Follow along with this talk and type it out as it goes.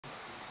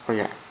Oh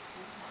yeah.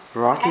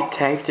 Rocky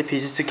taped the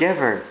pieces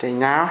together. They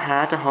now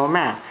had the whole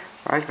map.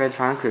 Right, Red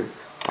Franku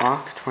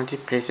walked 20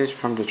 paces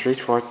from the tree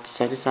toward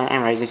setting sun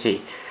and rising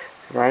sea.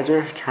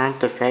 Ryder turned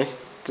to face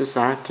the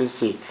sun to the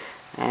sea,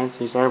 and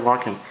he started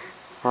walking.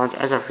 On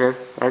the edge of the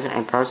cliff, Ryder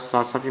and Post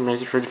saw something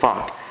amazing through the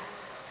fog.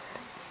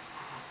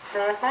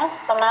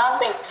 So now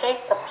they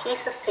take the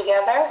pieces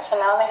together, so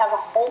now they have a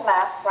whole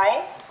map,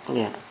 right?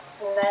 Yeah.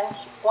 And then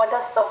what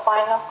does the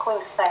final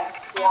clue say?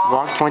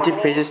 Walk 20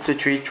 paces to the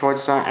tree toward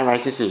the sun and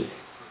rising sea.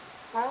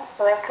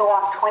 So they have to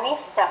walk 20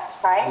 steps,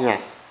 right?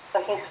 Yes.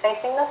 So he's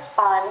facing the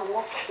sun and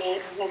the sea,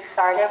 and he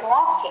started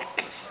walking.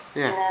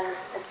 Yeah. And then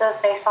it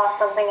says they saw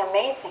something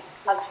amazing.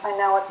 Let's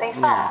find out what they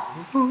saw.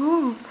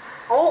 Yeah.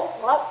 Oh,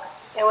 look.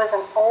 It was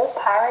an old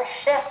pirate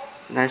ship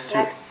next to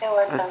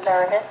a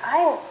deserted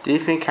island. Do you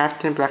think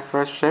Captain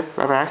Blackford's ship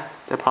arrived?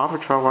 The Paw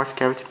Patrol worked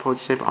together to pull the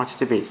ship onto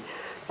the beach.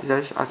 The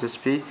others are to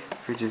speed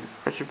through the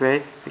Retro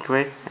Bay,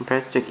 Bigway, and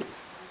Pet Jiggy.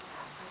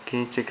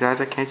 King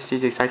Chiclaza came to see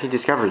the exciting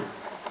discovery.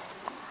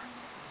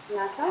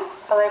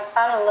 So they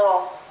found a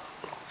little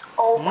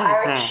old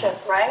pirate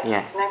ship, right?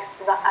 Yeah. Next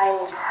to the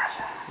island.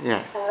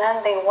 Yeah. And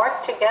then they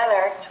worked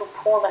together to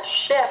pull the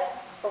ship,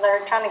 so they're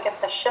trying to get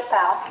the ship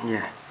out.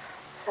 Yeah.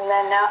 And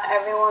then now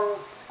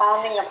everyone's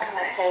founding a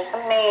planet. There's the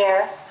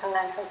mayor, and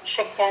then her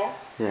chicken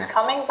is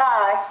coming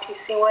by to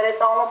see what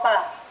it's all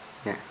about.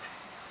 Yeah.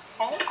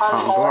 Okay,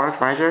 on board,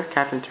 Ryder,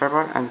 Captain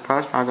Turbo, and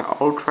Puss found an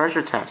old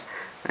treasure chest.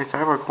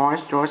 Inside were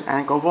coins, jewels,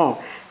 and a gold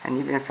bowl, and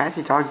even a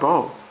fancy dog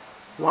bowl.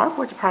 Why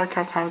would the pirate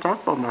captain have a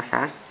dog bowl, no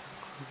fast?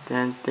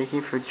 Then,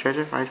 digging through the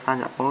treasure, Ryder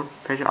found an old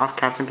picture of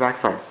Captain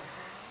Blackfur.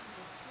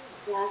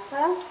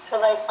 So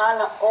they found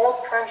an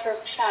old treasure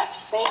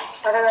chest. See,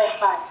 what do they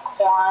find?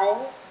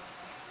 Coins,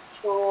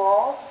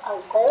 jewels, a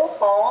gold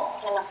bowl,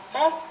 and a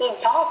fancy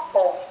dog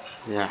bowl.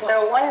 Yeah.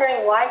 They're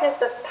wondering, why does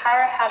this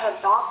pirate have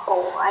a dog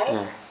bowl, right?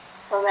 Yeah.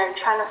 So they're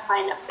trying to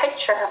find a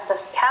picture of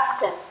this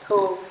captain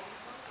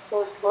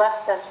who's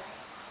left this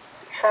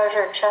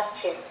treasure chest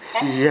here.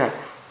 Okay? Yeah.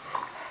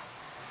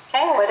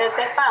 Okay, what did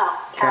they find?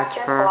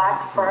 Captain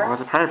Blackfur was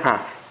a pirate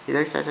pilot. He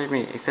looks just like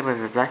me, except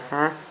with a black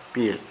fur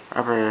beard.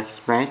 Over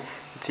his mane,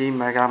 the team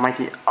got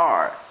mighty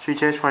R. 3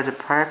 cheers for the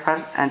pirate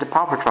pilot and the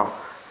Paw Patrol.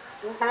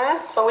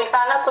 So we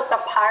found out that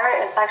the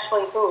pirate is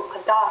actually who?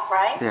 A dog,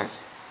 right? Yes.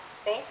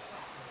 See?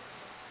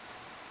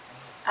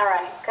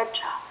 Alright, good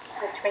job.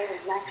 Let's read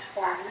the next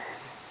one.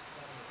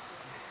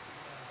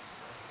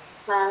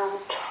 And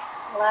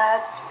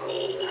let's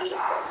read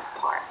this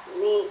part.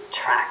 Meat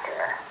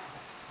tracker.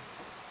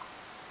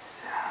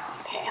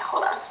 Okay,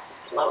 hold on.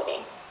 It's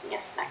loading. Give me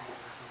a second.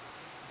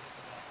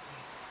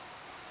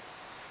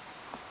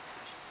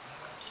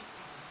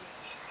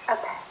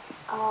 Okay.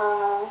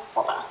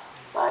 Hold on.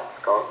 Let's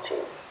go to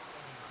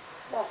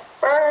the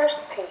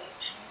first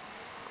page.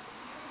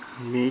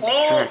 Meat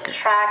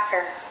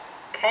tracker.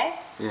 Okay?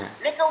 Yeah.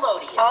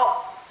 Nickelodeon.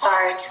 Oh,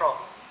 sorry. Patrol.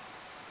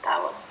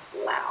 That was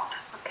loud.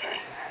 Okay.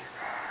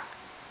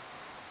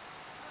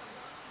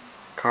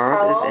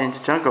 Carlos is in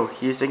the jungle.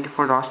 He is looking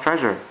for lost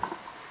treasure.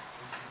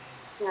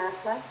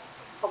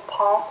 The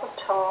Paw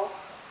Patrol.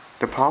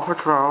 The Paw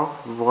Patrol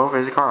will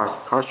visit Carlos.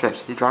 Carlos trips.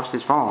 He drops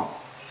his phone.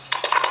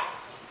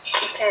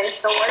 Okay,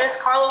 so what is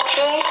Carlos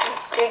doing?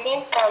 He's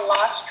digging for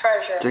lost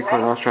treasure. Digging for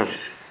lost treasure.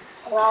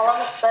 And all of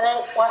a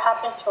sudden, what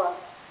happened to him?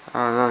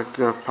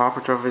 The Paw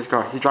Patrol visits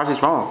Carlos. He drops his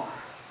phone.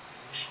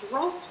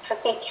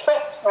 Because he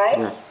tripped, right?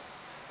 Yeah.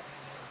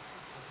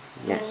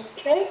 Yeah.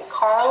 Okay,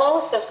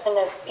 Carlos is in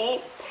a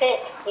deep pit.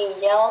 He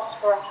yells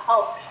for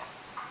help.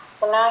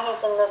 So now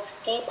he's in this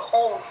deep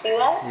hole. See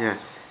that? Yes.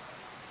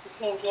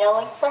 He's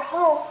yelling for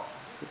help.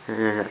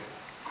 Yeah.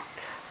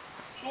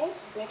 Okay,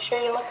 make sure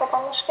you look up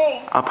on the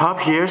screen. A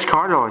pup hears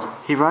Carlos.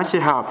 He runs to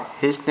help.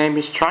 His name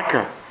is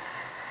Tracker.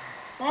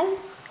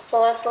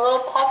 So this little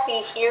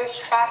puppy hears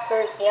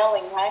Tracker's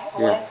yelling, right?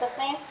 And what is his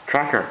name?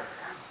 Tracker.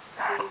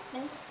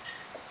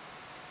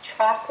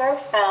 Tracker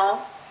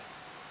found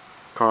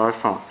Carlos'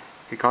 phone.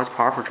 He calls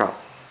Paw Patrol.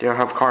 They'll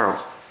help Carlos.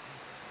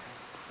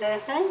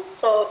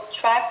 So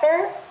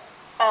Tracker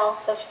found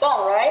his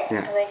phone, right? Yeah.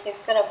 And then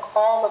he's gonna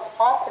call the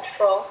Paw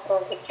Patrol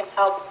so they can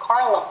help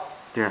Carlos.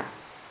 Yeah.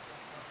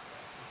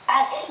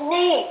 A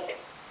snake!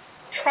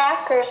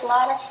 Tracker's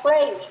not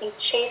afraid. He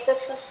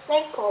chases the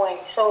snake away.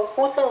 So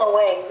who's in the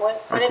way?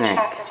 What did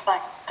Tracker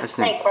find? A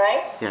snake,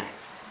 right? Yeah.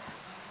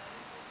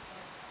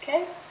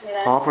 Okay. And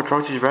then Paw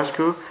Patrol to the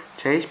rescue.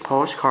 Chase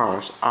pulls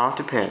Carlos off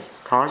the pit.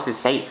 Carlos is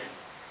safe.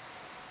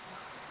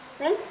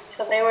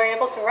 So they were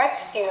able to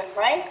rescue him,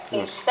 right?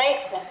 He's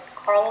safe then.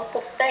 Carlos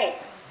is safe.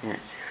 Yeah.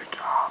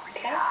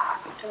 Okay.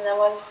 And then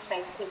what does it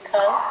say?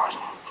 Because?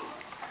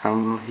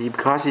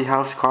 Because he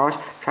helps Carlos,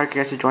 Tracker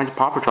gets to join the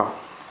Paw Patrol.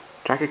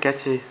 Tracker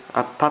gets a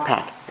pup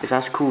pack. It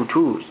has cool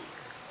tools.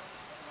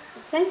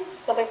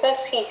 So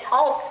because he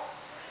helped,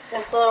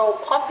 this little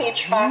puppy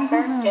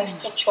Tracker gets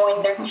to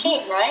join their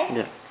team, right?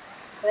 Yeah.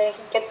 Then he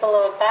gets a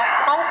little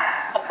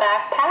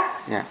backpack.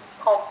 Yeah.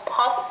 Called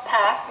Pup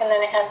Pack, and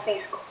then it has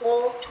these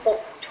cool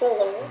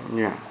tools.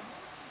 Yeah.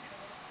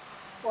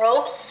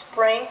 Ropes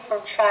spring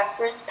from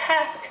Tracker's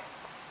pack.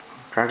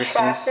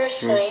 Tracker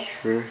swings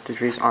through the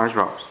trees on his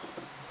ropes.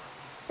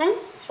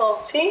 So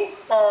see,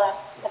 the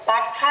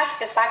backpack,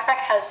 his backpack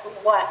has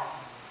what?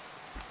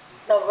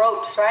 The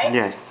ropes, right?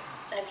 Yes.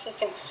 And he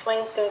can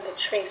swing through the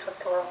trees with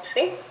the rope,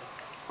 see?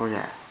 Oh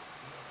yeah.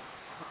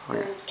 Oh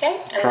yeah.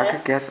 Okay, and Tracker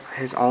then, gets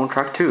his own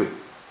truck too.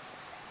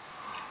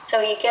 so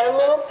he get a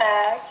little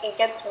bag, he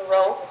gets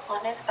rope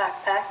on his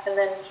backpack, and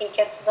then he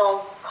gets his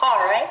own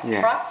car, right?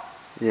 Yeah. Truck?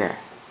 Yeah.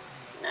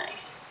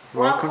 Nice.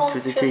 Welcome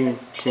to the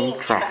team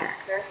Tracker.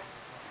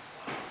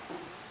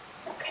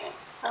 Okay.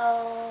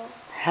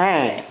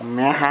 Hey,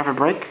 may I have a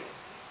break?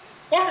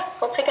 Yeah,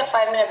 go take a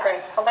 5-minute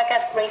break. Come back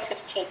at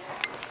 3:15.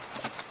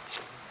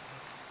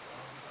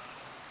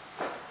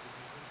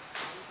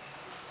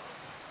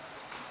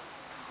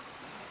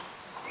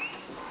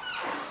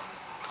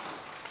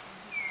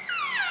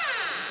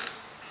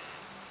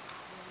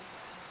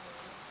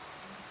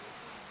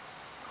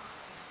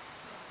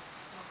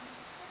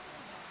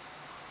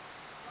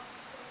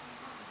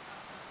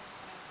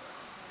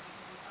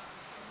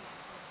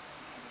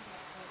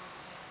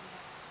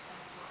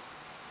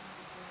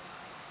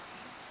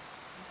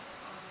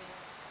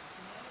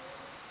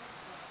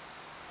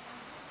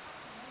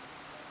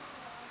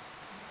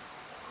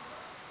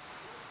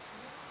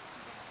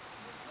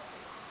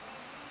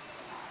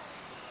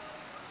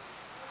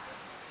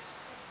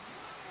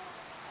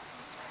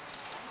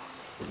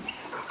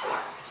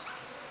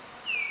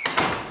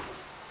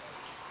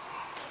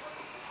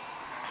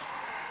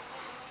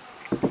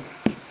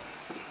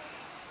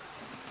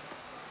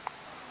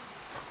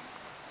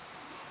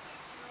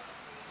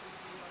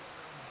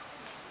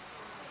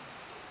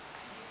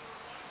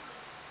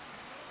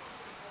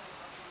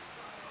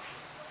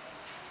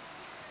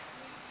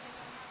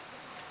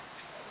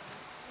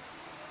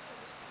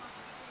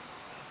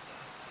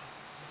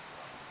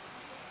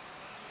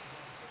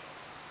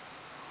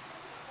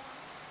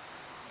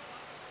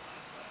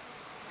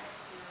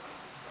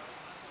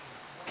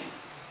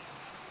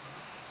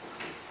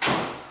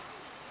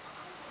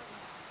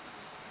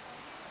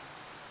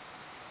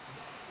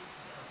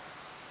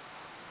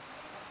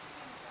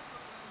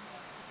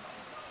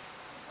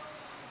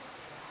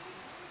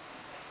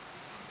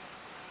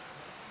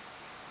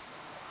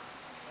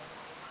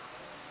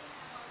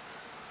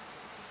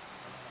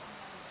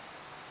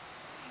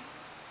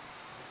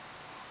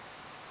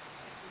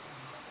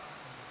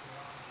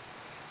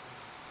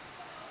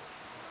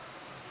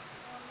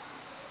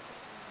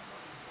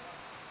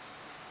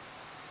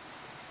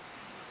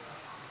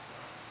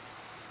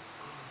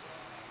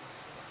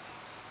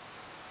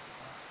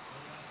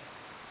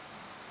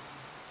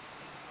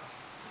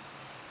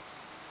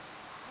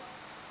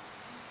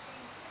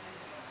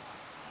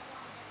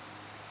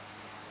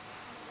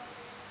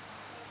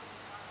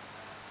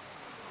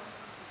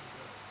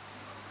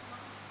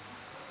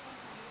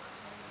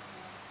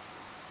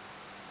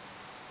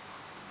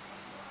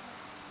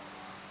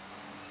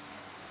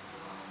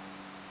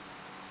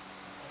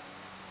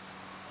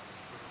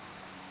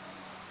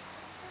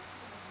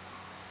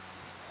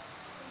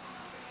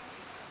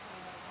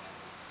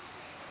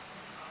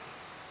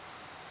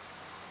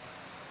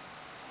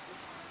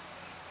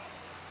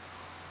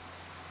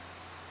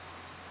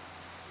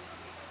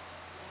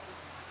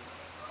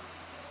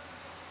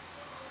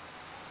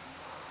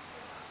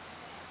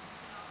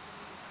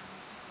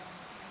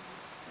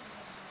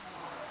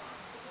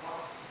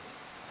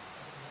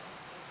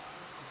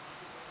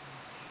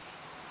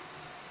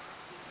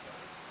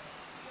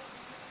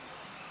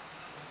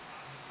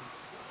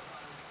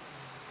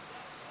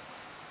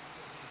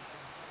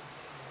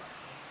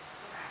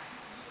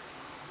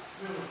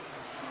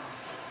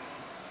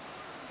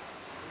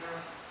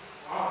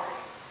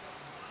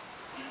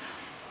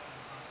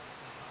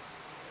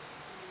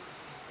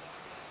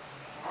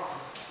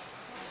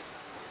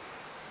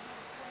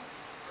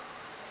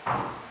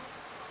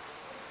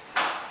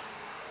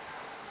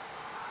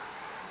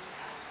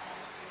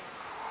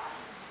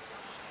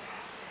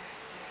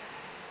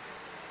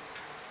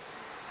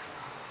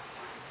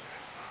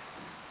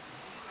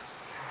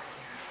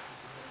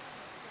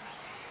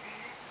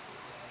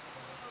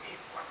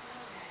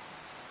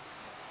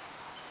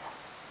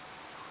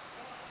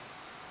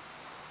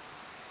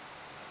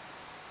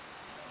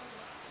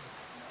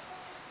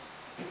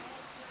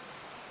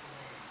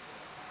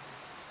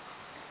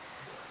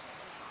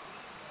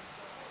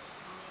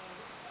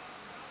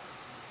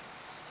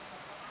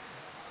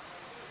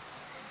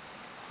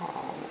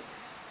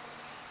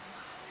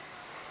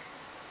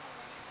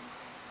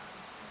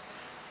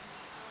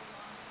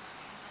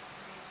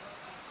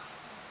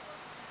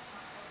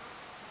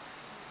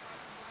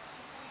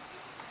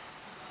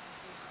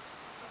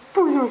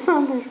 Those are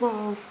Sunday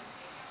balls.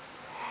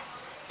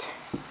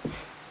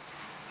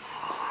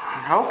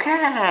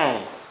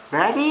 Okay,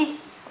 ready?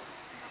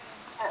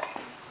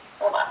 Yes.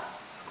 Hold on.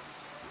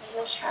 I'm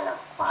just trying to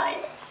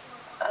find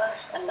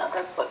us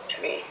another book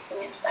to read. Give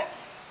me a second.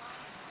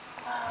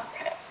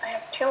 Okay, I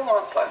have 2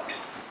 more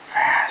books.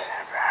 Fast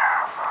and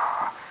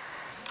powerful.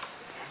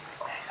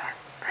 These are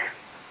great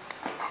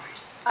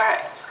movies.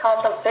 Alright, it's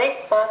called The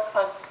Big Book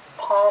of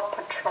Paw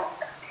Patrol,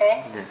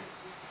 okay? Yeah.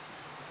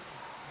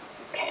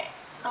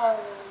 Um,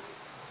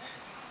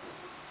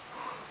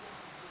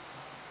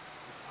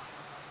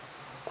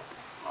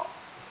 oh,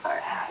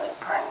 sorry,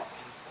 please hold.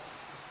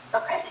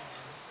 Okay.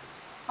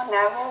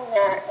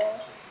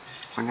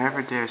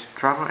 Whenever there's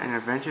trouble in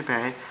Adventure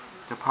Bay,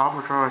 the Paw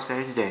Patrol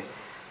saves the day.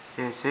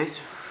 There are 6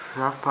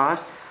 soft paws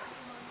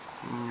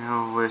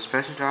with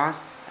special dogs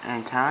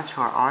and talents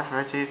who are always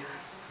ready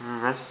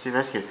to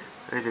rescue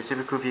with their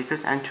super cool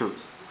vehicles and tools.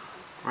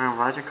 When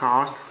Roger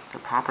calls, the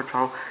Paw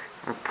Patrol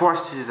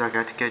reports to the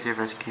lookout to get their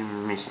rescue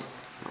mission.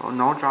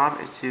 No job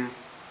is too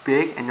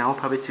big and no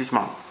pub is too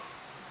small.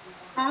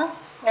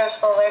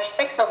 So there's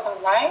 6 of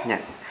them, right?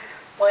 Yeah.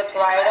 With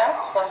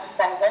Ryder, so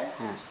 7.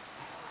 Yes.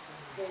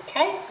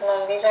 Okay, and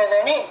then these are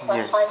their names.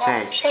 Let's find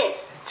out.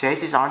 Chase.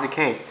 Chase is on the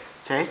case.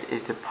 Chase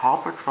is the Paw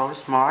Patrol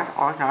smart,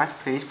 organized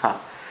police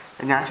pup.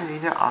 The natural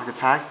leader of the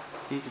pack,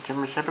 he's a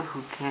German Shepherd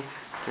who can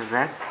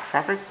direct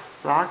traffic,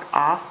 block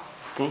off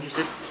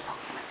dangerous,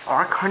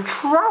 or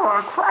control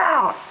a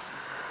crowd.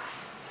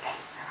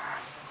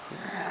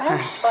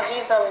 So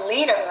he's a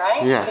leader,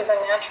 right? Yeah. He's a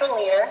natural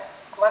leader.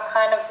 What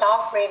kind of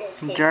dog breed is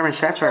he? German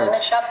Shepherd.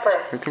 German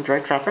Shepherd. Who can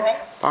direct traffic,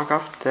 block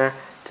off the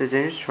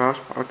dangerous roads,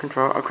 or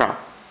control a crowd.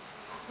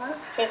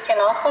 He can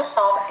also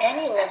solve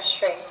any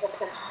mystery with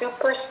his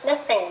super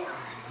sniffing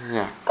nose.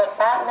 Yeah. But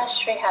that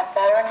mystery had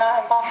better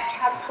not involve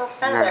cats or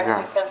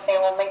Fender because they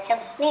will make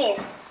him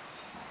sneeze.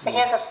 So he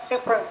has a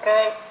super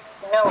good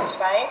nose,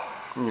 right?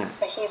 Yeah.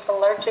 But he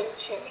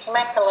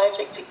might be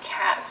allergic to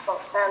cats or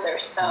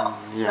feathers though.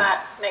 So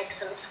that makes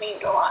him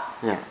sneeze a lot.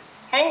 Yeah.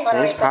 Okay,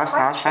 Chase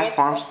House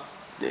transforms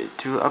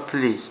to a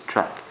police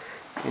truck.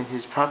 In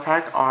his pup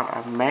pack are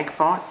a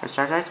megaphone, a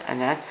searchlight, and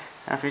net,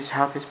 and to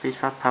help his police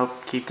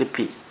pup keep the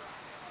peace.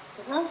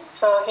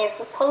 So he's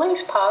a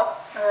police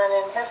pup, and then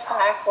in his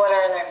pack, what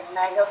are there?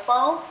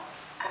 Megaphone,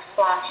 a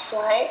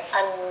flashlight,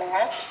 a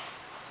net,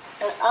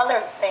 and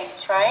other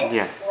things, right?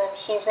 Yeah. And then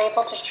he's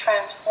able to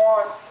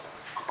transform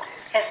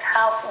his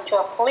house into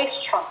a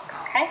police trunk,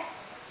 okay?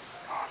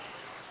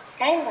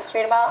 Okay, let's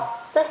read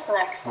about this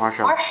next.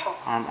 Marshall.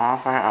 I'm all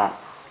fired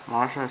up.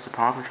 Marshall is the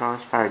Paw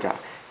Patrol's fire dog.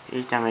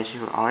 Each Dalmatian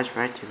who always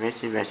ready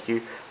to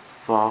rescue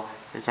fall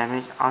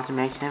assignments also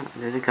makes him a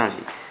little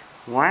clumsy.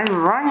 When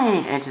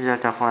running into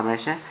the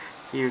formation,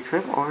 he will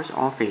trip over his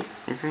own feet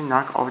if you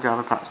knock over the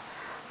other pups.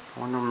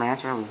 Well, no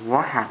matter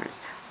what happens,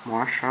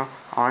 Marshall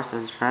always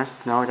lets his friends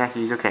know that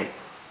he's okay.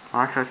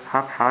 Marshall's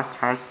pup house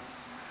ties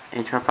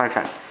into a fire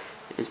truck.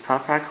 His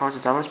pup pack holds a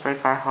double spray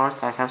fire hose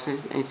that helps him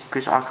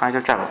extinguish all kinds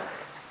of trouble.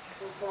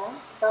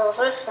 So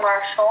this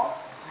Marshall,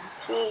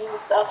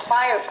 he's a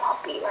fire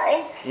puppy,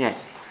 right? Yes.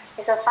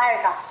 He's a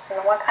fire dog. You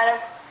know what kind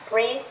of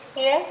breed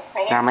he is?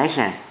 Right?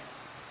 Dalmatian.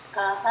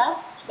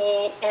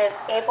 He is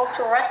able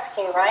to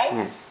rescue, right?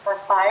 Yes. For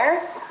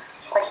fire,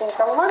 but he's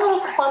a little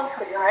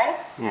clumsy, right?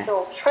 Yes. He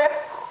will trip.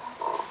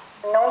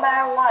 No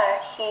matter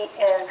what, he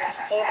is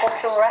able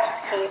to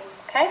rescue.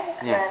 Okay.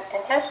 Yeah. And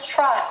in his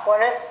truck,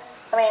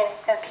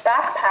 his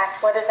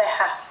backpack, what does it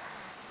have?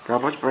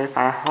 Double spray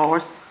fire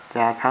hose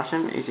that helps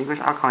him extinguish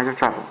all kinds of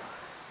trouble.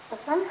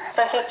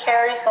 So he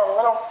carries a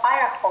little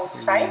fire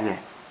hose, right? Yeah.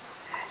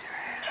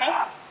 Okay.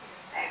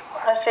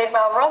 Let's read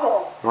about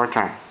Rubble. Your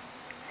turn.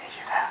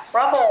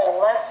 Rubble,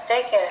 let's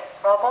take it.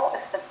 Rubble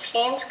is the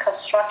team's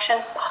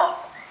construction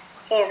pup.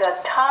 He's a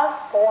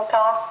tough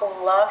bulldog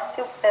who loves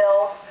to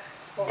build,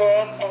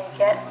 dig, and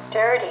get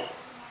dirty.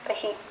 But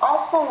he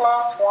also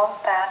loves warm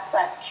baths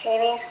at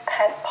Katie's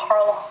pet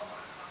parlor.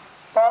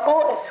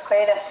 Rubble is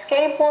great at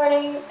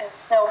skateboarding and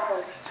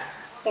snowboarding.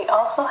 He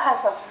also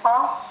has a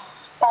soft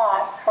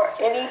spot for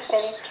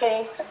itty-bitty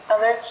kitties and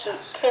other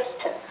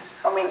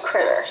cute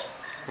critters.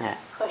 Yeah.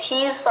 So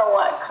he's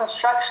a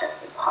construction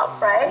pup,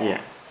 right?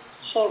 Yeah.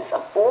 He's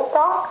a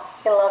bulldog.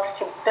 He loves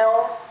to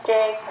build,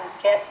 dig, and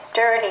get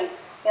dirty.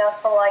 He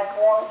also likes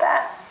warm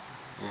baths.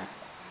 Yeah.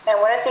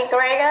 And what is he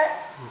great at?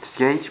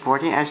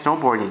 Skateboarding and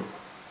snowboarding.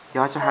 He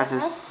also has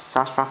a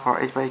soft spot for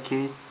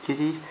itty-bitty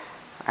kitties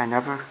and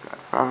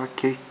other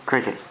cute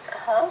critters.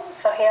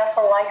 So he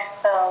also likes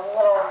the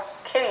little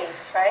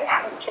kitties, right?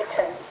 And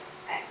kittens.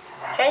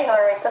 Okay, you want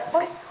to read this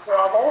one?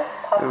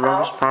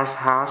 Rubble's Pup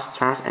house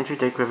turns into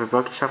dig with a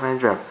bucket, shovel, and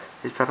drill.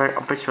 His pup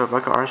opens to a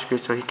bucket or a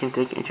scoop so he can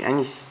dig into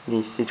any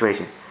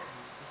situation.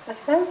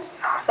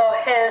 So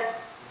his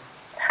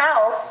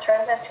house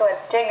turns into a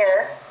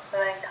digger,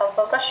 and then comes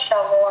with a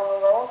shovel and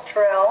a little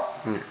drill.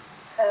 And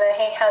then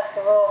he has a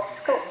little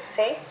scoop,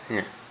 see?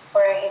 Yeah.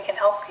 Where he can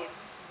help you.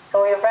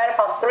 So we've read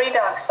about 3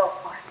 dogs so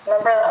far.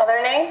 Remember the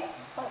other names?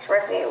 Let's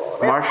review.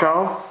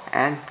 Marshall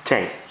and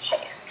Chase.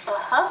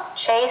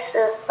 Chase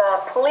is the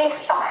police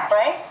dog,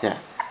 right? Yeah.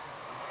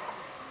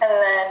 And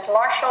then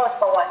Marshall is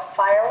the what?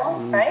 Fire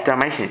one, right?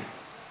 Dalmatian.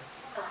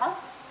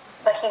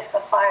 But he's the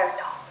fire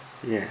dog.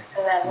 Yeah.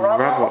 And then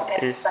Rubble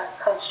is the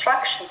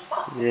construction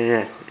pup.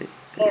 Yeah.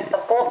 He's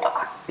the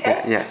bulldog.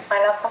 Okay? Yes. Let's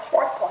find out the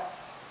 4th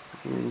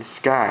one.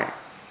 Sky.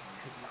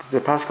 The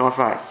pup's gonna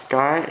fly.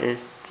 Sky is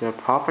the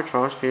Paw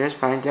Patrol's fierce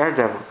flying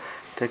daredevil.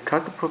 The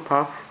cuckoo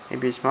pup may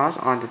be smallest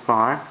on the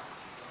farm,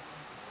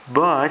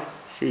 but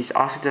she's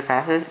also the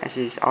fastest and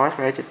she's always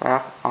ready to fly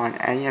off on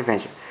any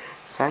adventure.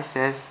 Sai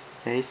says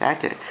stays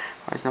active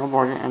by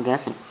snowboarding and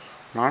dancing,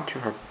 not to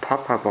her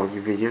Papa Bogey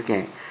video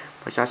game,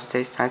 but she also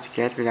takes time to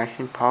get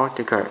relaxing Paul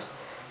the girls.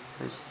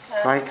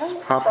 Sykes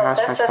Pop House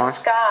this is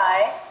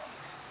Sky.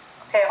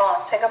 Okay,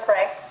 hold on, take a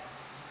break.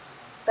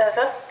 This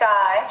is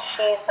Sky.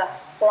 She's a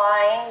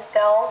flying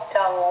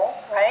devil,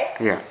 right?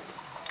 Yeah.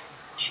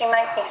 She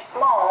might be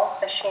small,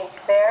 but she's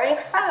very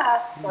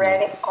fast,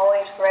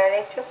 always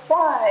ready to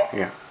fly.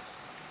 Yeah.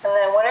 And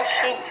then what does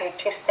she do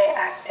to stay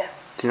active?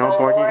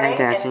 Snowboarding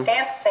and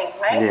dancing,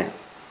 right? Yeah.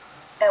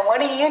 And what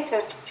do you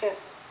do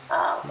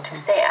to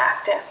stay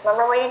active?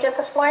 Remember what you did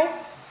this morning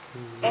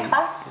in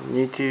class? You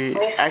need to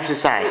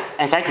exercise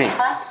and cycling.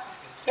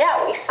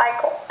 Yeah, we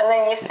cycle. And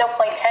then you still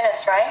play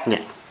tennis, right?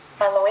 Yeah.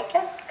 On the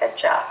weekend? Good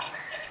job.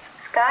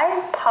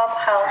 Sky's pop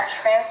house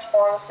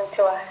transforms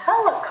into a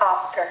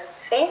helicopter.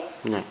 See?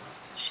 Yeah.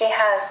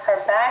 Her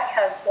back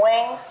has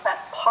wings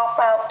that pop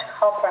out to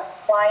help her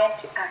fly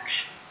into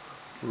action.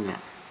 Yeah.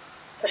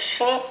 So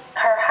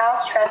her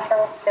house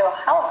transforms into a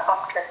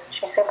helicopter.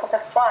 She's able to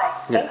fly.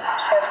 See? Yeah.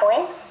 She has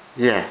wings.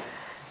 Yeah.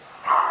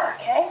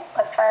 Okay,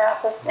 let's find out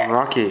who's next.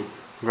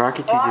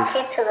 Rocky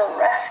to the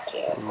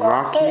rescue.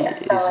 Rocky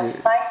is a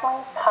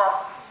recycling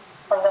pup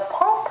on the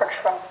Paw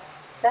Patrol.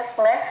 This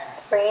mixed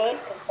breed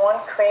is one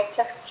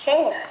creative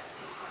canine.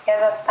 He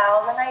has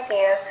 1,000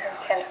 ideas and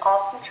can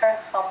often turn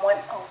someone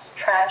else's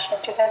trash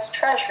into his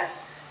treasure.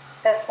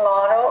 His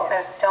motto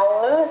is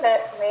don't lose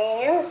it,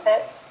 reuse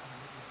it.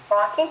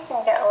 Rocky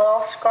can get a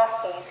little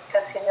scruffy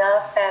because he's not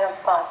a fan of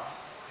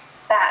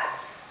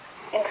bats.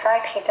 In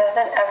fact, he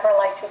doesn't ever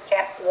like to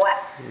get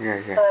wet. Yeah.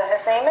 So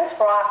his name is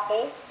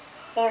Rocky.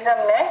 He's a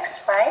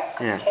mix, right?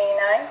 Yeah.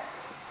 Canine.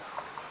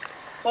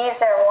 He's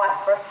their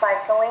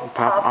recycling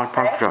pup,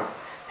 right?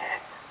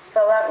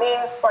 So that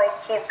means like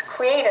he's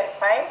creative,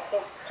 right?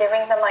 He's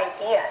giving them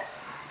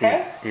ideas,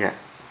 okay? Yeah.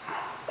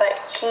 But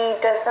he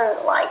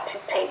doesn't like to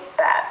take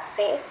baths,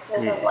 see? He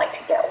doesn't like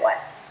to get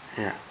wet.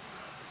 Yeah.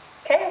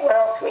 Okay, what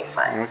else do we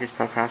find? Rocky's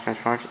pup house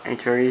transforms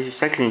into a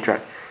recycling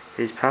truck.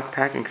 His pup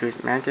pack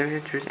includes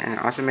mandatory tools and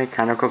also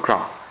mechanical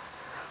claw.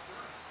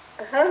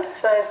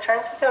 So it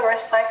turns into a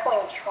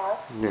recycling truck.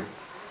 Yeah. And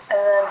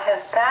then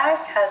his bag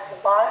has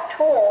a lot of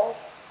tools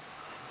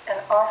and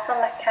also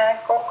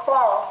mechanical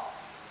claw.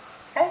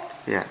 Okay?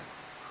 Yeah.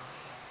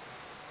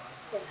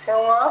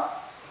 Zuma.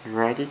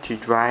 Ready to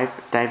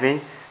dive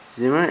in.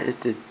 Zuma is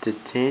the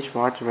teenage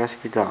water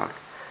rescue dog.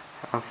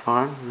 A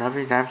fun,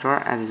 lovely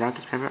Labrador and the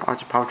youngest member of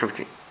the Paw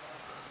Patrol.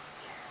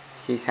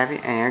 He's happy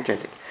and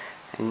energetic,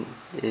 and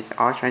is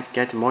always trying to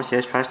get the most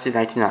serious parts to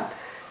lighten up.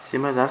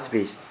 Zuma loves the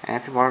beach, and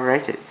every water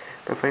rated,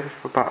 but favorite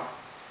for Bob.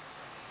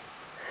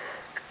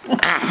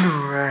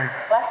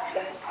 Bless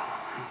you.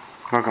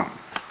 Welcome.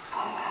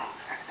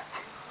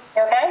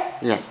 You okay?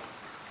 Yes.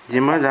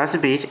 Zuma loves the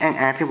beach and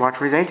every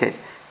water related.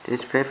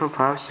 This playful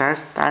pup serves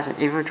as an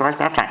even enjoys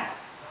bath time.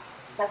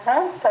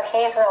 So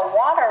he's a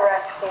water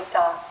rescue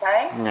dog,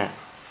 right? Yeah.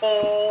 He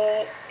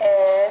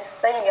is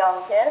the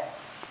youngest.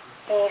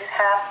 He's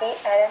happy,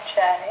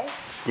 energetic.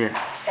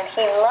 Yeah. And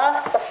he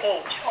loves the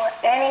beach or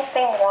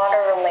anything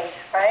water related,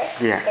 right?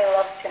 Yeah. He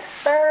loves to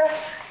surf,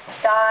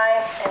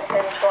 dive,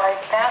 and enjoy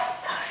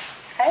bath time,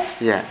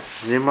 okay? Yeah.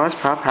 Zuma's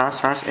pup house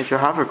turns into a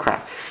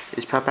hovercraft.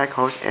 His pup bag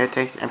holds air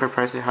tanks and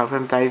prepares to help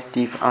him dive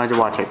deep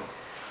underwater.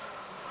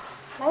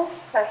 So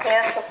he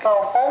has this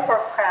little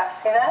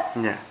hovercraft, see that?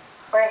 Yeah.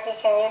 Where he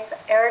can use the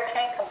air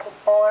tank and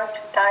propeller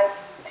to dive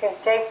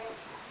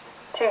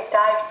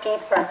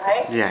deeper,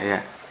 right?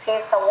 Yeah.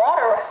 He's the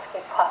water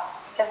rescue pup.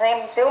 His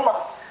name's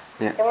Zuma.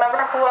 Yeah. You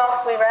remember who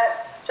else we read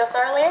just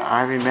earlier?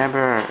 I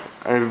remember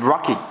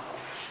Rocky.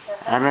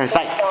 I remember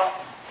Sykes.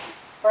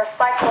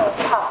 Recycling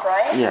pup,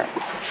 right? Yeah.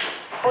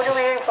 Who do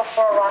we read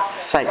before Rocky?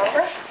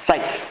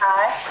 Sykes.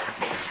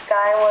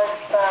 Sky was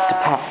the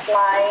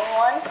flying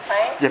one,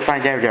 right? Yeah,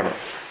 flying Daredevil.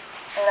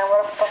 And then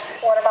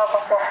what about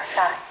before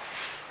Sky?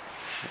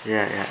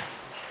 Yeah.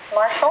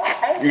 Marshall,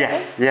 right?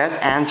 Yeah. Yes,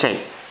 and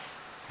Chase.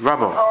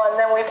 Rubble. Oh, and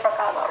then we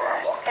forgot about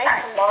Rubble. Okay,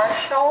 so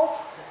Marshall,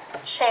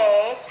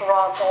 Chase,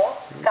 Rubble,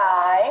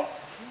 Sky.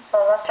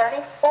 So that's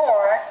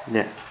 34.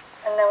 Yeah.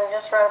 And then we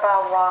just read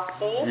about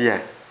Rocky.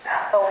 Yeah.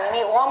 So we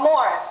need one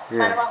more. Let's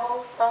find Yeah. out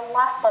who the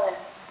last one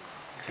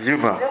is.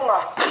 Zuma.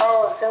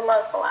 Oh,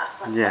 Zuma's the last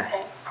one. Yeah.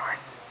 Okay.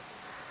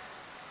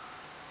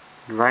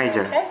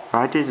 Ryder. Okay.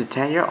 Ryder is a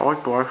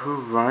 10-year-old boy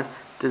who runs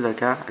the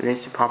lookout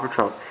against the Paw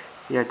Patrol.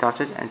 He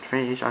adopted and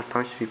trained each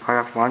outpost to be part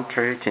of one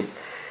treasure team.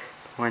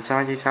 When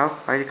someone needs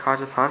help, Ryder calls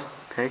the post,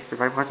 picks the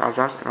right ones out of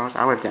jobs, and rolls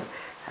out with them.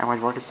 And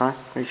when work is done,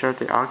 make sure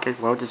they all get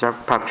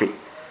well-deserved pup treat.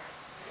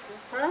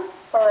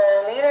 So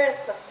the leader is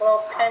this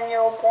little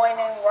 10-year-old boy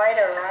named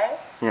Ryder, right?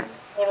 Yeah.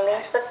 He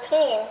leads the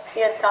team.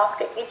 He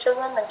adopted each of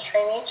them and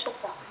trained each of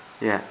them.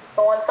 Yeah.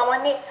 So when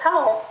someone needs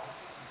help,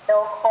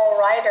 they'll call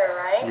Ryder,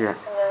 right? Yeah.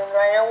 And then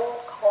Ryder will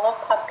call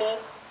a puppy,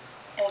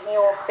 and he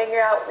will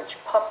figure out which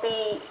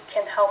puppy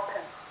can help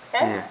him.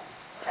 Okay? Yeah.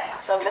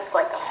 So if it's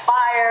like a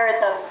fire,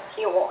 then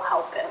he will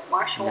help him.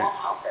 Marshall will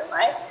help him,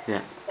 right?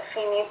 Yeah. If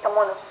he needs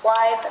someone to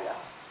fly, then a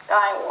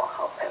Sky will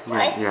help him,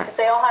 right? Yeah. Because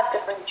they all have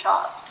different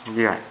jobs.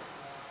 Yeah.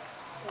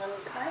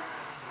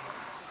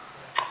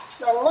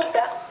 The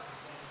lookout.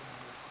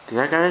 The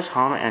lookout is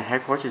home and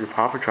headquarters of the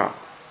Paw Patrol.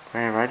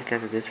 When a rider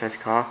gets a dispatch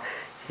call,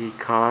 he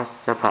calls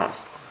the pups,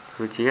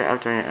 who gear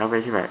up during an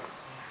elevator ride.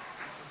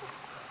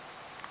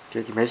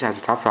 Get the mission at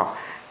the top floor,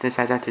 then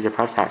side down to the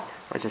pup's house,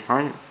 where the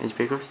front each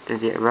vehicles, then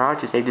they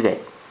arrive to save the day.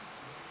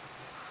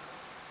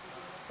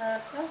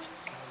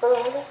 So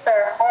this is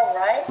their home,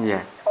 right?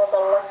 Yeah. It's called the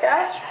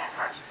lookout.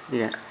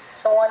 Yeah.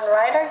 So when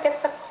Ryder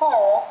gets a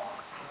call,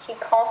 he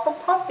calls a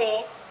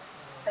puppy,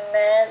 and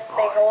then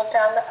they go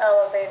down the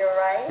elevator,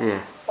 right?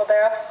 Yeah. Well,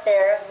 they're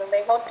upstairs, and then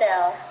they go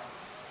down,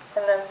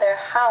 and then their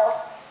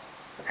house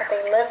that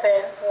they live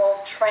in will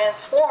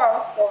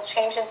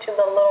change into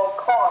the little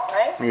car,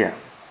 right? Yeah.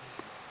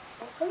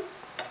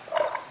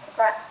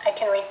 Right, I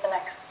can read the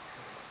next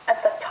one.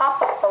 At the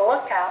top of the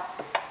lookout,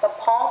 the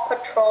Paw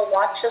Patrol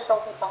watches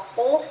over the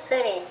whole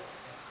city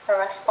in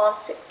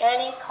response to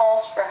any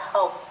calls for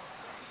help.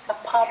 The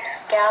pups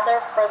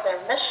gather for their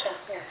mission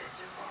here,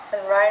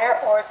 and Ryder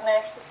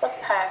organizes the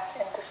pack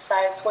and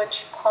decides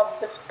which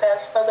pup is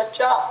best for the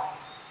job.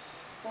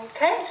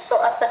 Okay,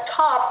 so at the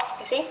top,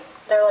 you see,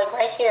 they're like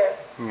right here.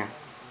 Yeah.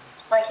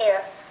 Right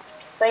here.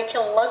 They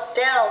can look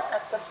down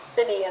at the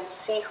city and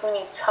see who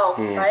needs help,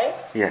 right?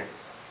 Yeah.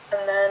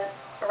 And then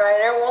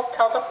Ryder will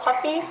tell the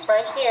puppies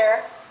right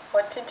here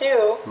what to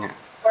do,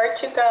 where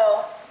to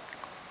go,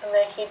 and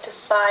then he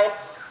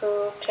decides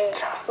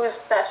who's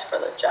best for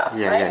the job,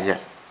 right? Yeah.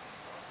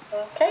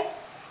 Okay.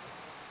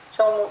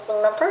 So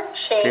remember,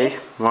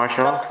 Chase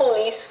Marshall, is the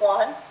police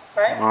one,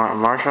 right?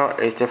 Marshall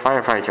is the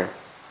firefighter.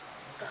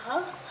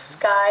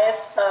 Sky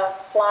is the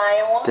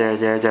fly one. The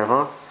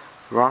Daredevil.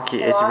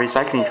 Rocky is the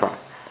recycling truck.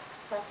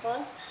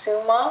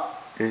 Suma.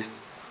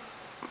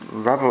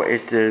 Rubble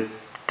is the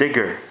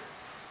digger.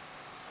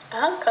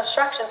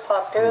 Construction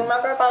pup. Do you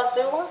remember about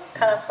Zuma?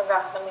 Kind of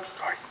forgot. Let me see.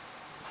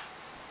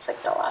 It's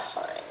like the last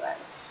one I read.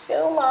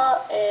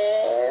 Suma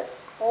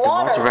is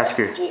water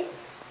rescue.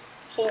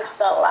 He's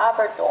the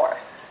Labrador.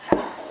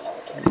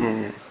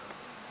 Yeah.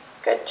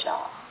 Good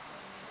job.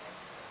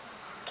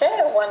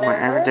 Okay,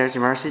 whenever there's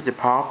emergency, the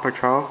Paw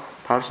Patrol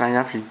pups line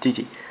up for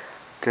duty.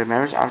 The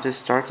members of the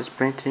start the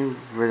sprint team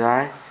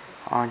rely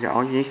on their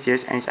own unique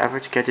skills and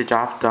efforts to get the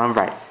job done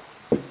right.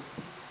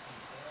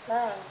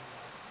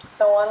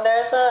 So when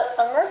there's an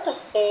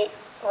emergency,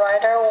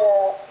 Ryder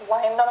will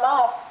line them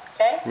up,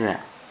 okay? Yeah.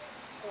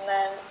 And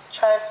then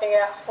try to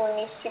figure out who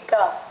needs to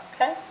go,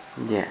 okay?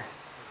 Yeah.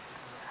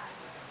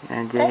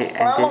 And we're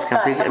almost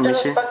done. After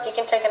this book, you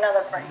can take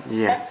another break.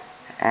 Yeah. Okay?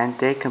 And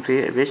they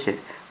complete a mission.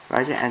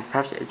 Ryder and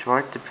pups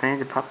enjoy the playing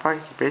the pup park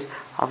base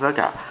of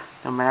lookout.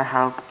 No matter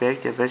how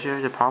big the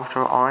adventure, the Paw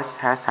Patrol always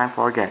has time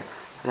for a game,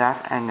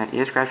 laugh, and an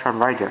ear scratch from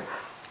Ryder.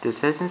 The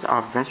citizens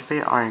of Adventure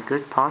Bay are in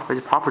good paws with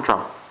the Paw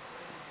Patrol.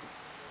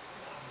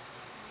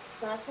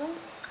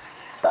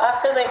 So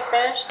after they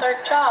finish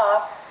their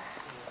job,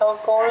 they'll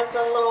go to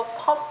the little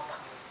pup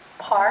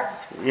park.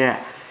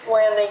 Yeah.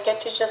 Where they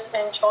get to just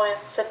enjoy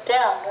and sit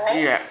down, right?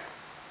 Yeah.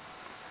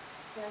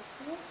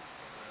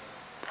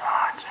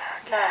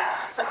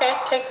 Nice. Okay,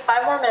 take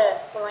 5 more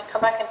minutes and then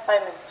come back in 5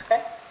 minutes,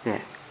 okay? Yeah.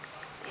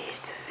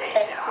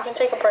 Okay, you can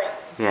take a break.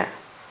 Yeah.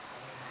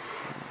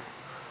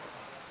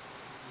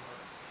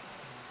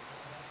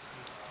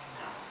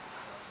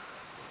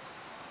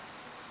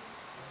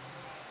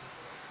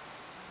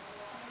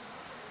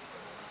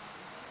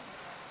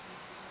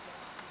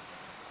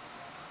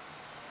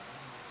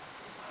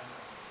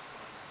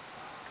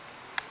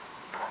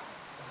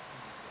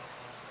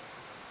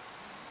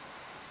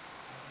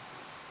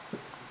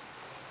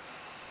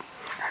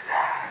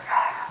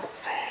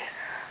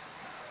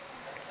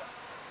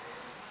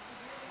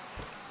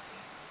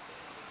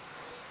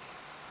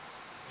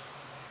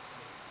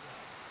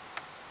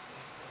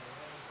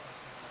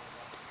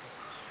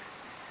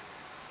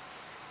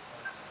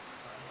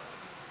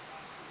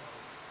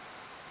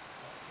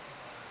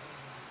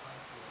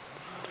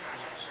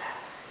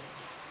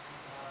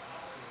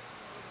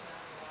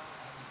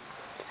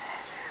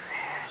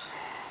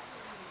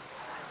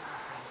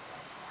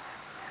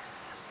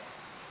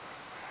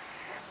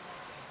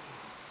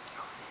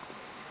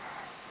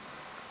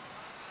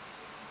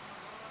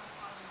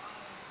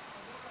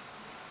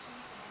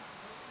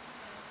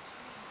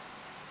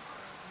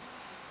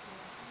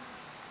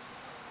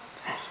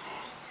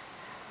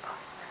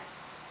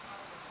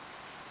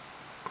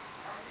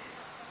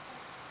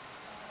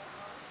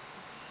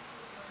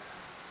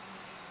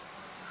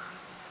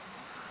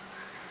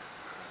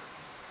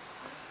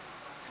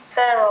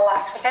 Sit and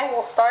relax, okay?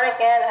 We'll start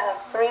again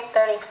at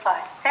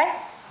 3:35, okay?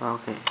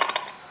 Okay.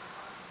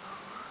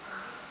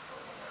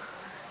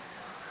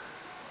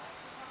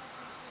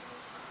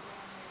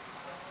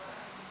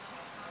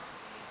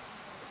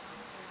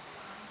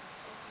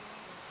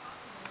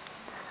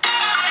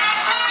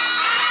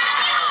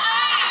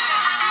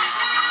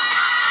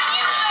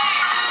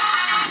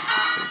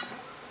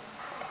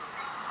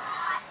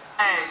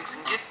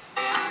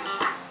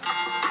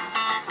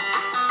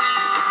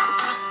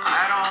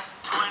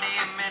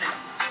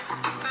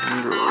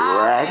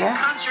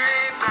 Country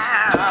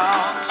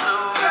bound, so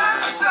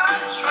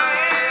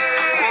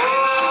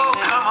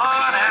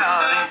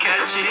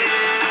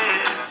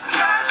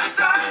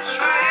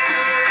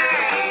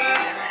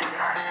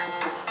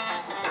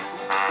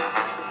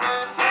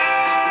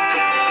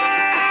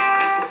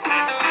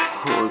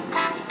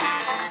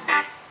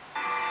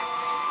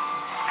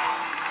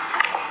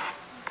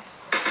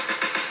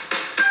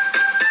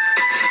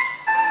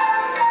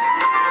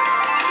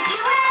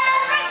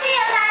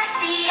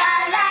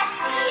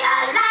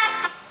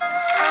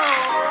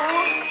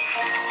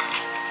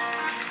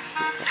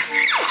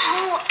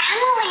Oh,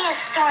 Emily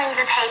is throwing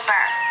the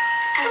paper.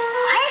 And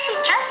why is she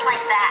dressed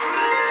like that?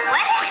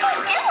 What is she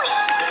doing?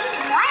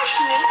 Why is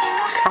she making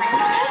those funny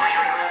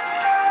faces?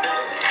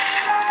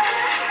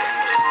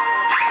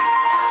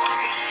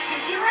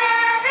 Did you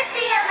ever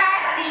see a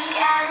lassie,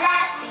 a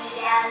lassie,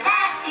 a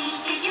lassie?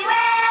 Did you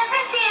ever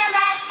see a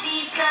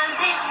lassie go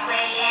this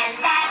way and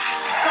that?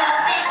 Go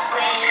this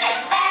way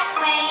and that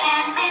way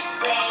and this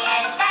way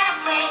and that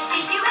way.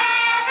 Did you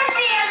ever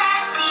see a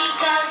lassie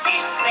go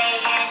this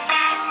way and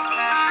that?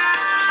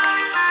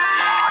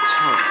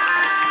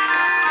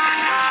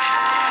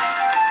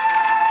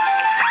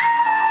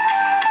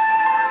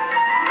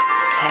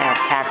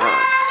 Tapper.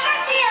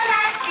 See a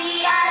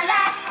lassie, a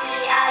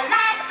lassie, a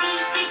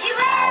lassie. Did you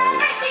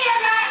ever see a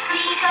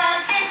lassie go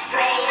this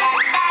way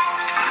and that?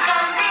 Go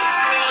this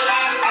way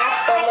and that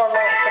way.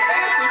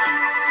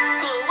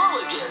 Hello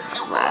again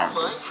to all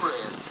my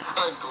friends.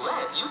 I'm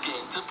glad you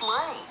came to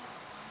play.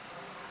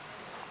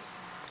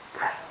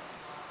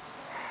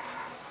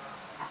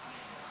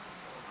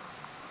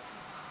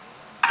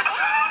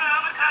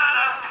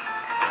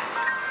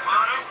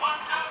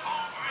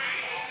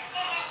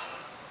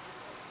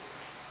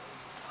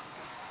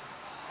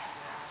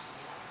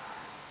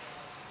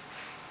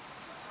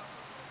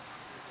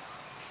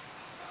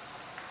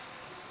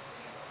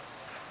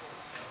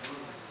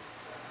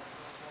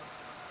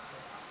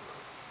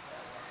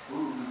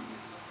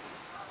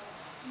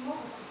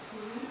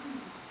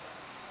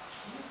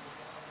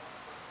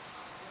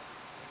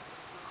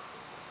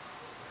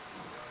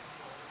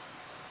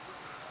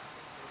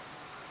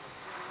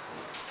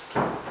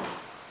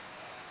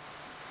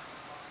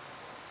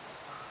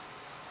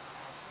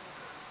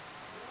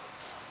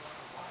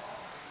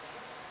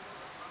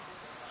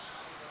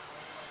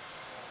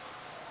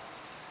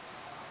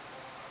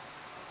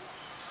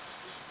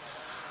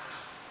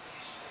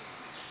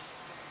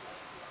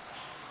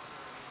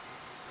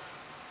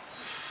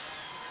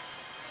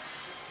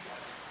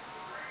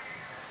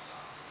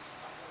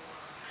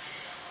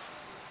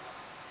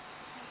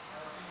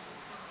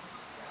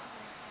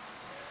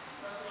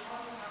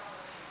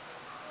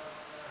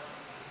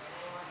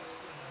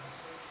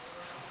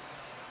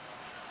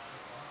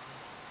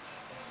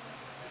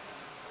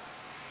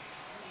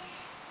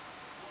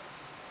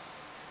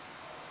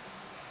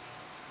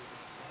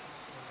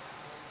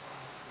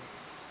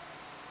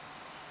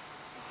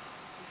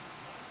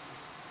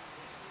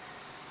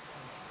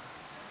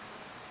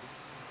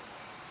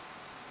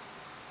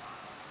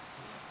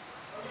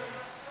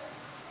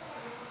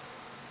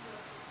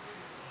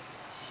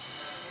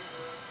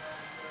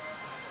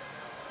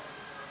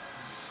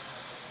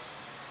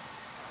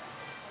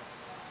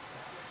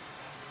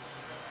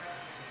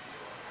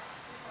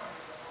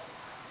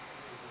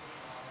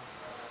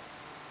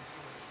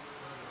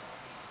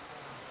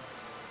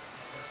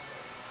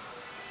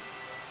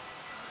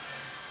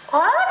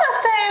 Quá là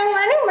xem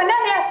anh ấy mình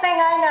đang nghe xem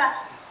ai nè.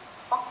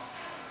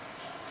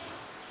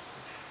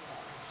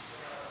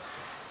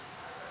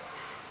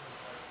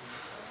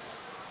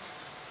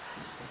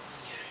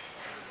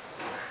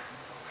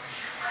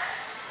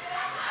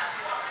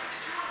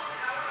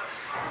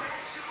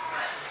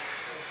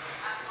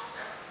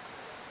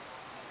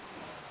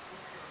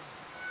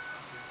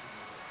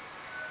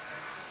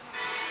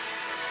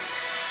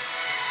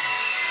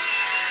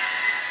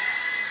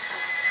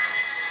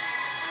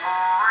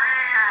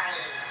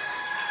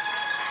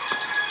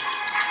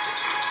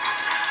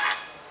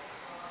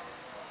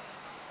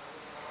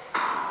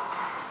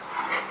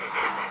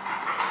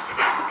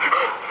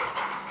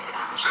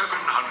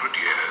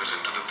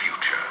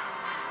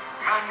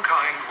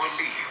 Mankind will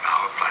leave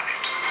our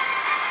planet,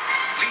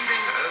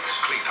 leaving Earth's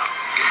cleanup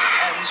in the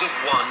hands of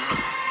one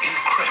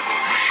incredible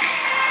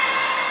machine.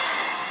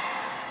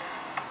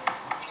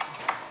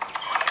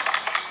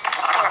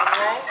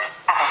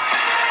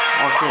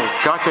 Okay,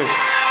 got it.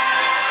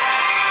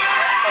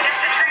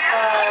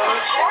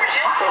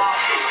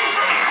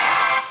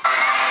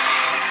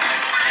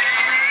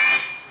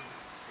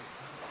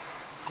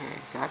 Okay,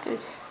 got it.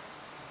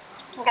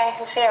 Okay, you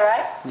can see it,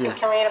 right? Yeah. You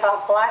can read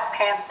about Black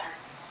Panther.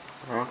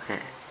 Okay,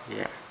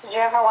 yeah. Did you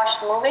ever watch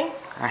the movie?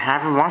 I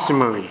haven't watched the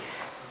movie.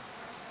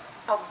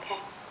 Okay.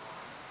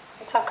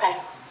 It's okay.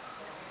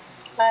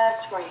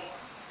 Let's read.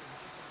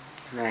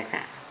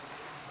 Okay.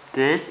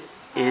 This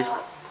is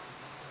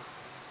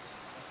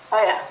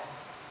Oh yeah.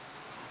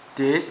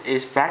 This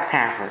is Black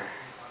Panther.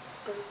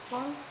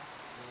 Long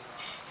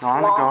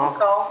Long ago,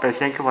 ago.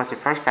 Basenka was the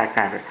first Black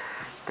Panther.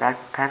 Black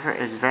Panther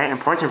is a very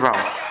important role.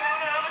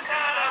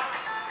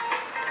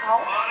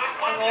 Oh,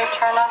 can you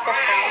turn off your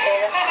sound,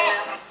 David?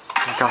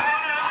 Go.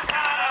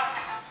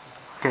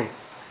 Okay,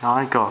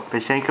 long ago,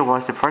 Basenka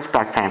was the first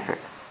Black Panther.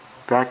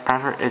 Black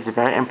Panther is a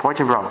very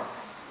important role.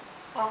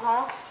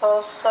 So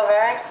it's the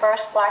very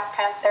first Black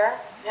Panther.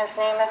 His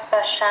name is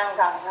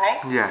Bashangan, right?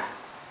 Yeah.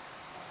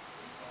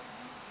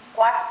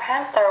 Black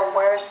Panther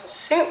wears a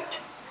suit.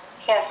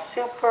 He has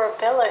super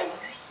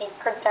abilities. He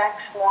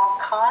protects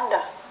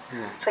Wakanda.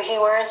 Yeah. So he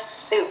wears a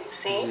suit,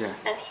 see? Yeah.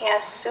 And he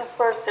has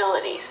super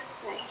abilities.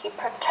 And he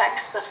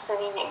protects the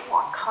city named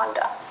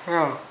Wakanda.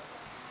 Oh.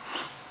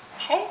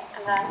 Okay,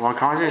 and then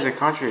Wakanda is a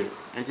country.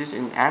 It is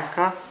in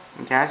Africa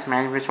and has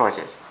many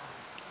resources.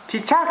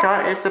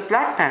 T'Chaka is the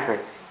Black Panther.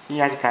 He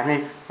has a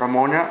family.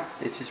 Ramona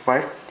is his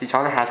wife.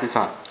 T'Challa has his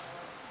son.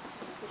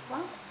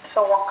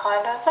 So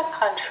Wakanda is a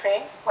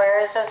country.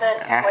 Where is it?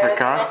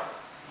 Africa.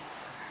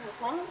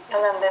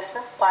 And then this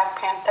is Black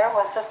Panther.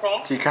 What's his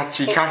name?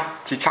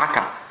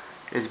 T'Chaka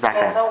is Black He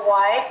has Panther. a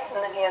wife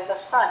and then he has a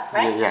son,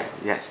 right?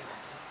 Yes.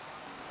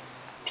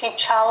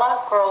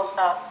 T'Challa grows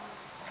up.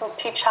 So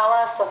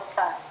T'Challa is the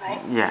son, right?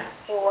 Yeah.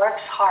 He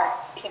works hard.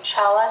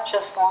 T'Challa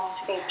just wants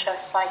to be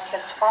just like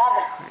his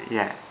father.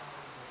 Yeah.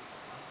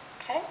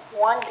 Okay,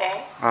 one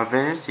day. A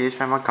villain sees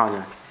from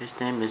Wakanda. His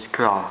name is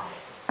Claw.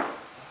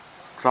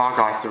 Claw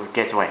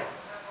gets away.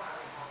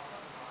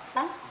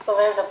 So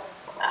there's a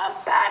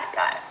bad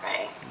guy,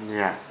 right?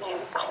 Yeah.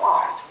 Named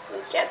Claw.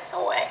 He gets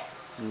away.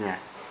 Yeah.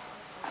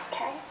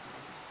 Okay.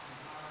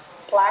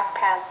 Black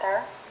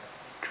Panther.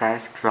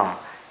 Tries Claw.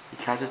 He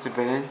catches the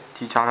villain.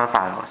 T'Challa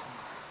follows.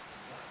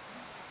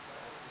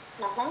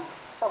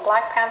 So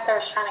Black Panther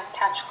is trying to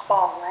catch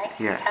Claw, right?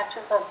 Yeah. He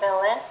catches a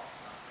villain.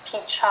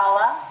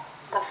 T'Challa,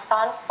 the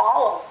son,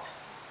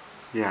 follows.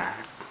 Yeah.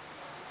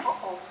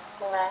 Uh-oh.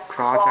 And then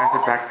Claw attacks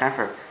the Black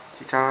Panther.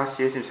 T'Challa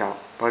steals himself,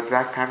 but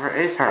Black Panther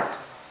is hurt.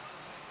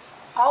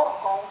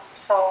 Oh,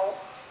 so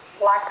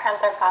Black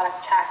Panther got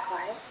attacked,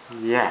 right?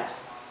 Yes.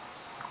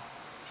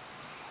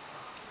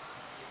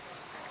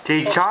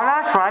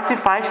 T'Challa tries to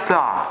fight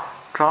Claw.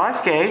 Claw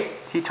escapes.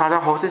 T'Challa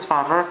holds his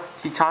father.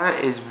 T'Challa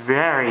is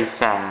very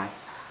sad.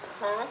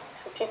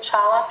 So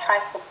T'Challa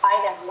tries to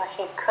fight him, but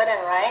he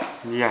couldn't, right?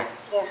 Yeah.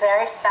 He's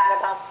very sad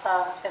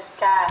about his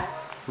dad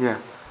Yeah.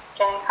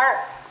 getting hurt.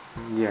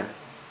 Yeah.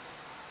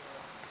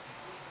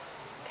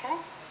 Okay.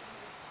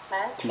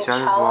 Then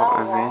T'Challa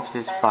will avenge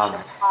his father.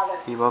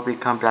 He will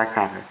become Black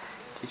Panther.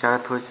 T'Challa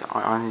puts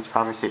on his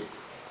father's suit.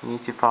 He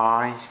needs to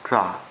find his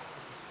Claw.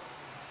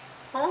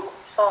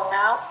 So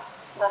now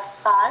the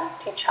son,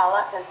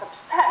 T'Challa, is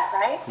upset,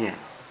 right? Yeah.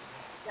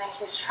 And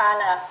he's trying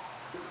to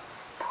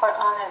put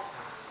on his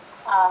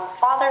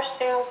father's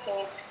suit. He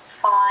needs to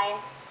find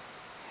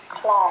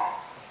Claw.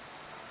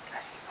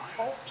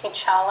 Okay,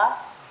 T'Challa.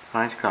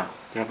 Finds Claw.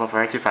 They are both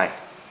ready to fight.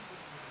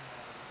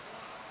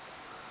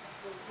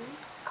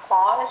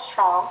 Claw is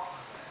strong.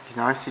 He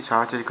knocks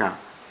T'Challa to the ground.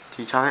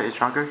 T'Challa is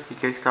stronger. He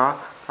kicks Claw.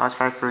 Claws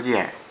fly through the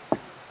air.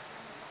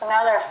 So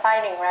now they're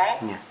fighting,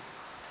 right? Yeah.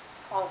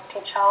 So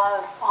T'Challa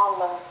is on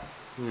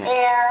the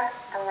air,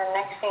 and the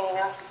next thing you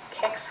know, he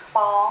kicks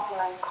Claw, and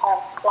then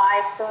Claw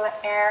flies through the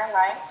air,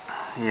 right?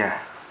 Yeah.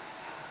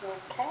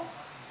 Okay.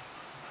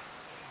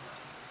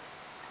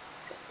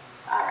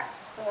 Alright,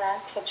 and then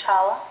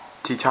T'Challa.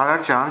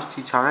 T'Challa jumps.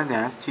 T'Challa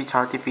lands.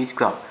 T'Challa defeats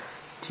Claw.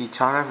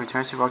 T'Challa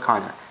returns to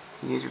Wakanda.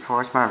 He is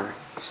before his mother.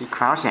 She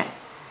crowns him.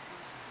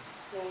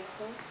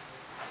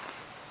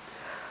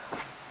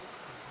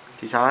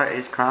 T'Challa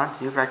is crowned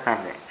new Black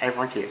Panther.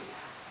 Everyone cheers.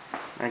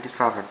 Like his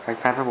father,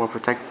 Black Panther will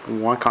protect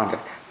Wakanda,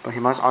 but he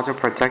must also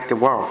protect the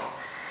world.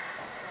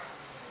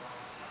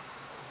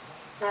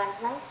 And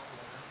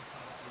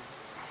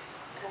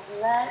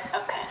then,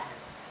 okay.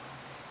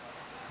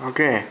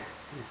 Okay.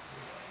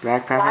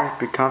 Black Panther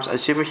becomes a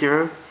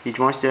superhero. He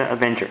joins the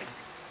Avengers.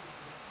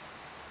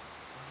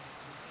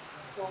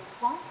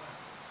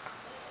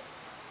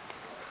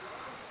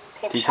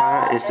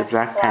 T'Challa is the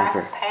Black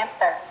Panther.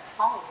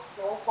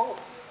 Oh,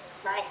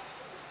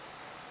 nice.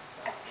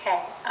 Okay,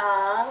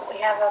 we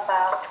have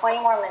about 20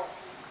 more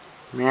minutes.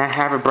 May I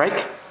have a break?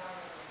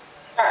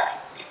 Sure.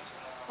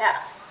 Yeah,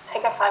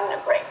 take a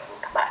 5-minute break.